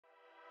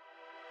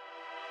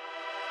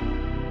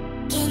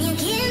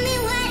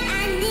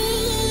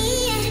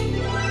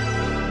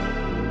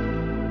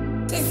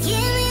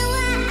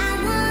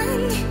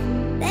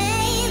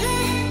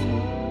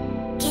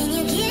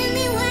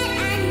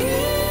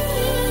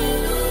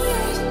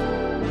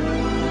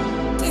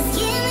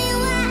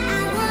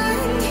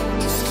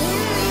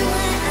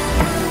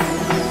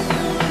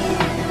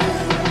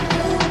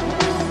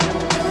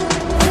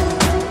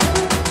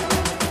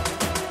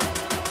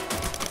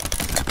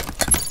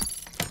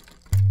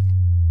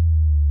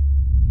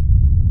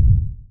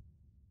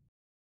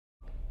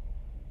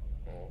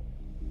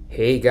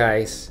Hey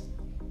guys,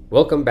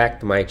 welcome back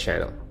to my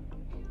channel.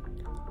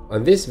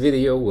 On this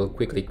video, we'll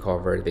quickly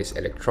cover this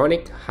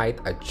electronic height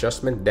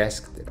adjustment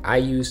desk that I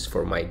use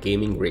for my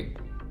gaming rig.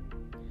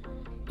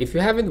 If you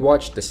haven't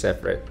watched the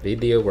separate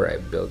video where I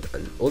built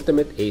an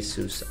ultimate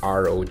Asus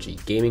ROG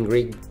gaming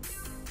rig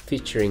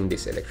featuring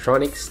this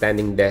electronic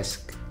standing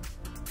desk,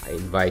 I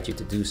invite you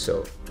to do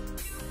so.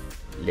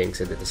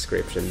 Links in the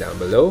description down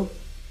below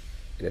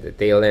and at the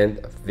tail end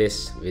of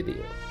this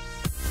video.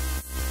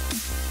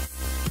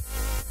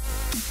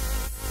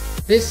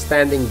 This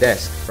standing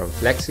desk from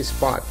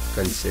Flexispot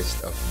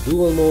consists of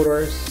dual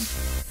motors,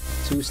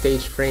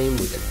 2-stage frame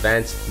with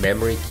advanced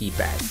memory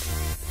keypad.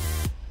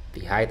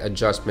 The height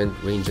adjustment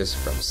ranges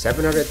from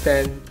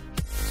 710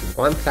 to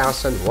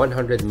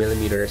 1100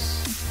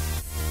 millimeters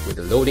with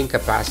a loading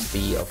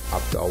capacity of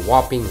up to a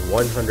whopping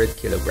 100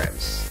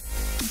 kilograms.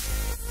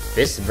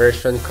 This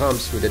version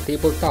comes with a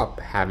tabletop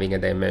having a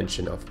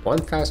dimension of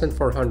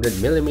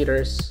 1400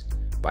 millimeters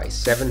by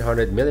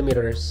 700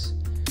 millimeters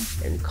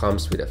and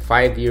comes with a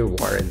 5-year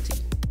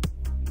warranty.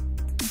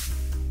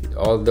 With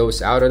all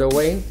those out of the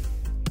way,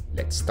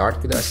 let's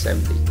start with the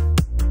assembly.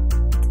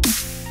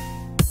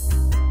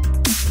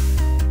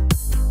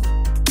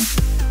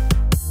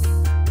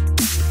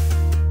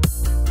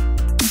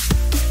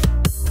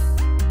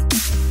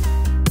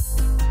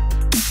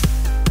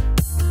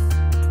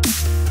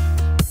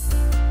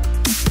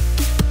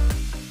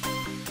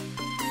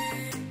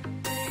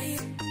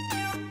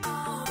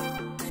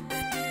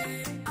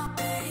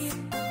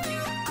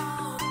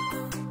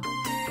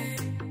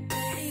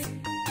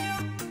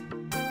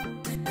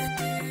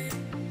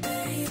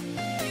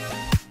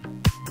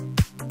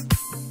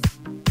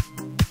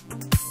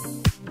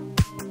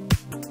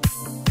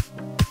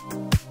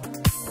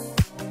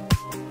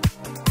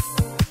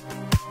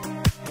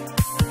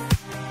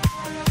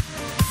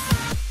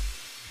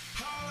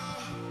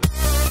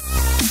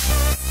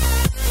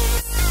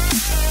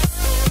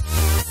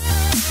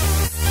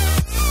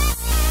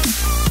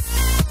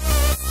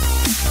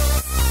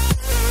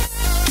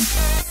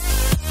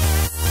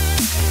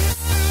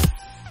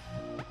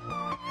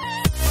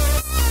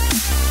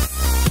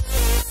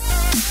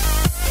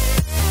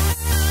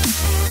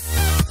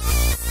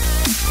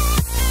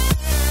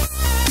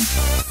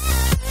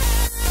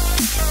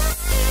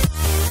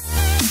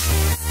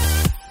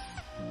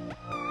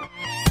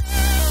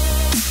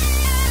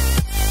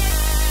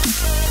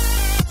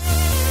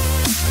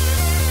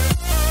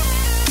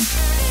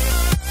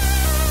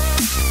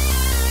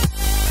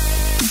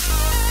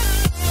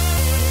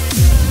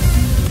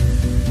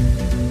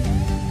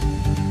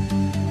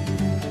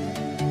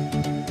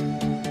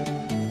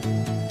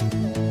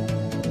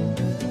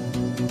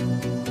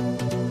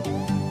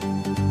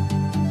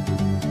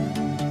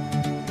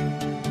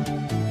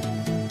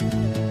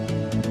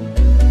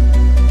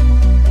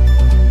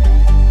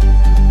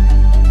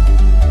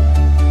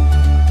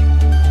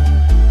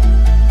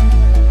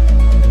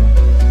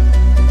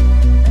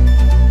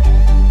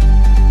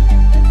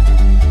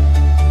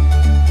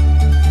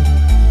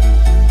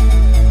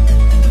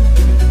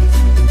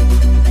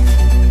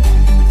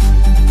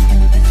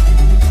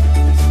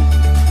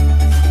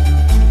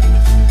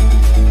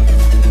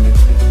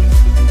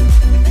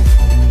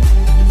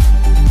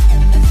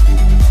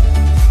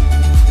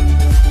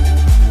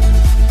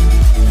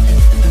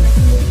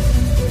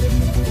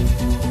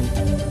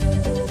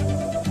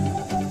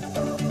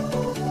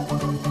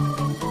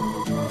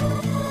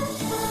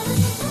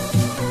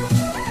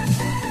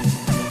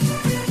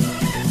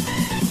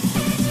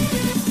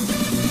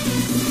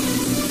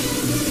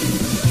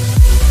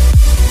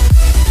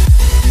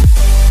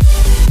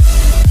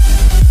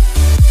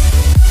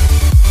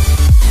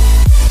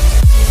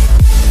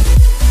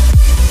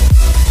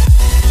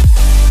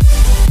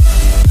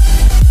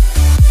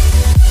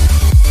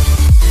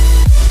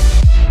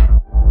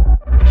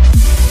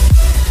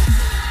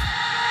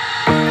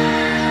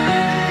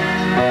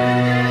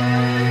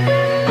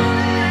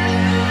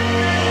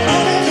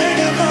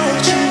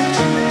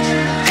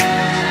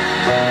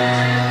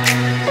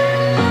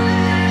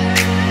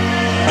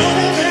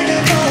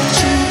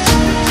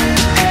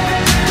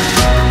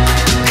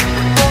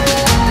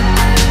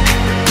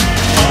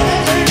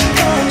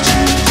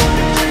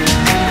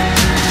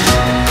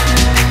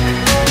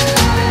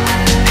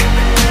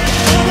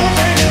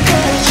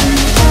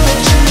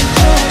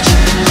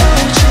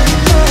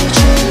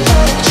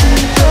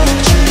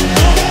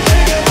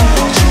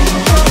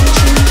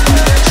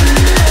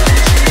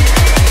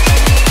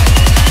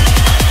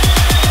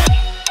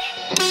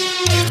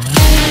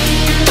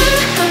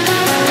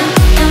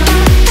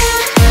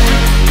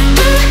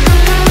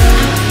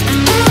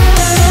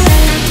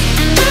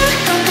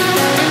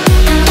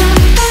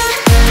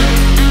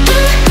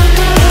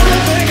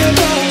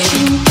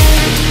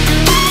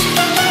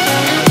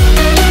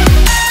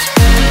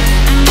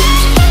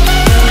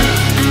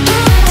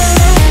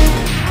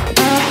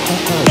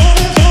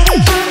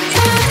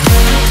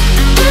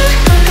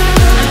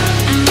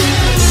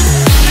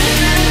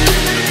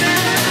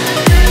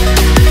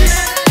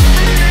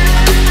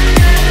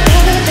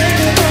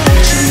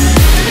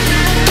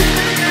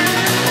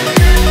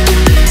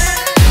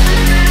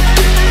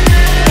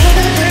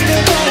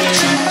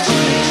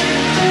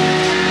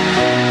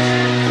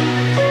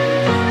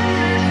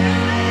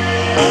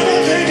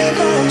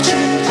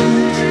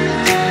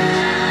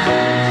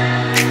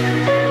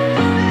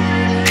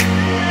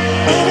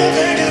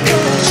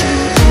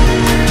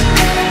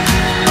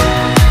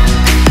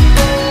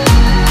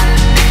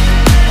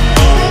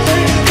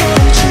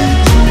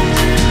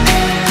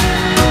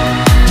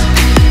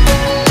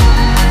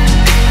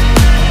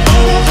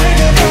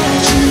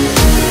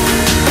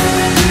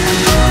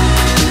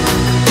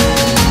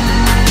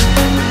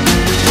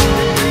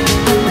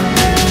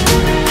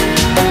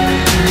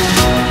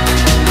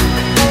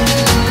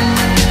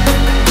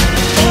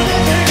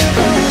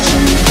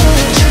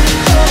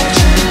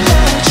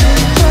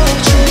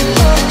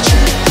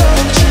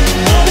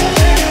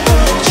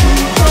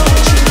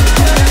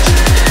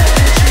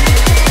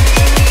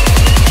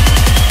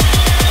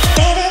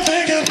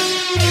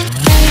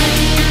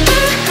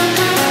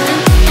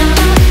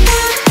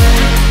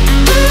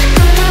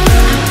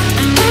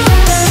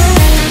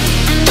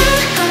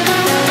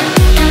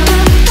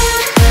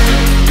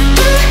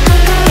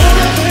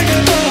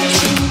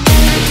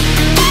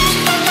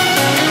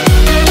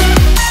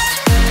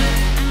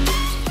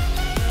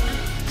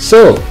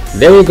 So,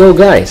 there you go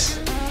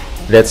guys.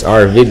 That's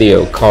our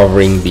video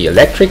covering the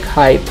electric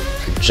height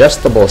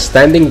adjustable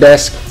standing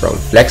desk from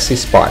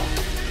Flexispot.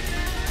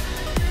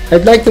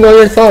 I'd like to know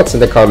your thoughts in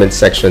the comment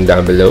section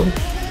down below.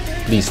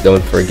 Please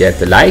don't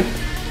forget to like,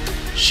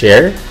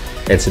 share,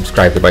 and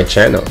subscribe to my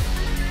channel.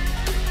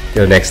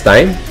 Till next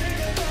time,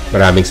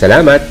 maraming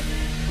salamat!